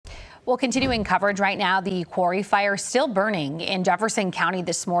Well, continuing coverage right now, the Quarry Fire still burning in Jefferson County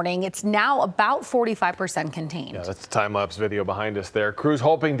this morning. It's now about 45% contained. Yeah, that's the time-lapse video behind us there. Crews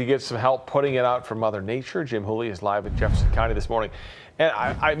hoping to get some help putting it out from Mother Nature. Jim Hooley is live in Jefferson County this morning.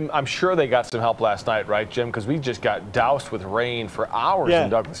 And I'm sure they got some help last night, right, Jim? Because we just got doused with rain for hours in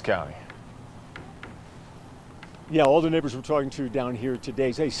Douglas County. Yeah, all the neighbors we're talking to down here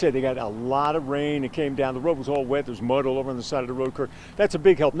today, they said they got a lot of rain. It came down. The road was all wet. There's mud all over on the side of the road. That's a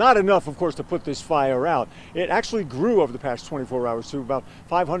big help. Not enough, of course, to put this fire out. It actually grew over the past 24 hours to about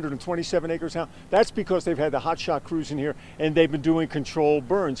 527 acres now. That's because they've had the hotshot crews in here, and they've been doing controlled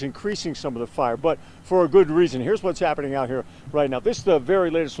burns, increasing some of the fire, but for a good reason. Here's what's happening out here right now. This is the very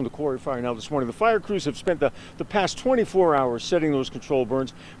latest from the Quarry Fire now this morning. The fire crews have spent the past 24 hours setting those controlled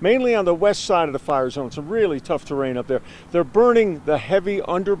burns, mainly on the west side of the fire zone. Some really tough terrain up there. They're burning the heavy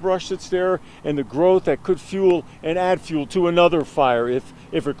underbrush that's there and the growth that could fuel and add fuel to another fire if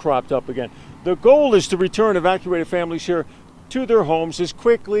it cropped up again. The goal is to return evacuated families here to their homes as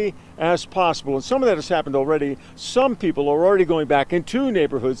quickly as possible. And some of that has happened already. Some people are already going back into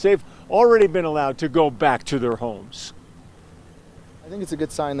neighborhoods. They've already been allowed to go back to their homes. I think it's a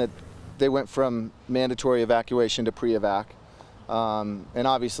good sign that they went from mandatory evacuation to pre-evac. And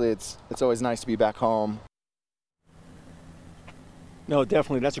obviously it's always nice to be back home. No,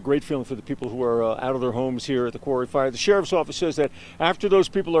 definitely. That's a great feeling for the people who are out of their homes here at the Quarry Fire. The Sheriff's Office says that after those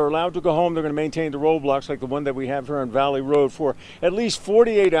people are allowed to go home, they're going to maintain the roadblocks like the one that we have here on Valley Road for at least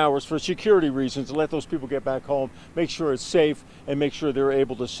 48 hours for security reasons, to let those people get back home, make sure it's safe, and make sure they're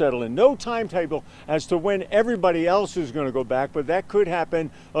able to settle in. No timetable as to when everybody else is going to go back, but that could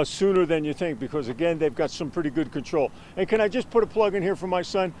happen sooner than you think because, again, they've got some pretty good control. And can I just put a plug in here for my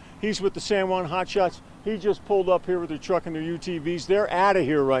son? He's with the San Juan Hotshots. He just pulled up here with their truck and their UTVs. They're out of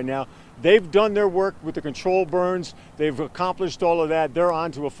here right now. They've done their work with the control burns. They've accomplished all of that. They're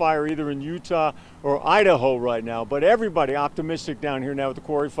on to a fire either in Utah or Idaho right now. But everybody optimistic down here now with the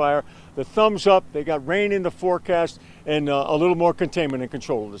Quarry Fire. The thumbs up. They got rain in the forecast and a little more containment and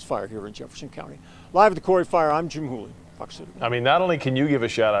control of this fire here in Jefferson County. Live at the Quarry Fire, I'm Jim Hooley. I mean, not only can you give a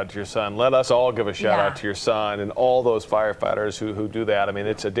shout out to your son, let us all give a shout out to your son and all those firefighters who do that. I mean,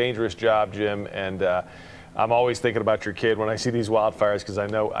 it's a dangerous job, Jim, and I'm always thinking about your kid when I see these wildfires because I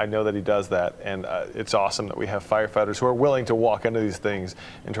know that he does that, and it's awesome that we have firefighters who are willing to walk into these things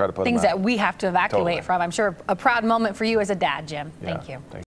and try to put things them out. That we have to evacuate from. I'm sure a proud moment for you as a dad, Jim. Thank you.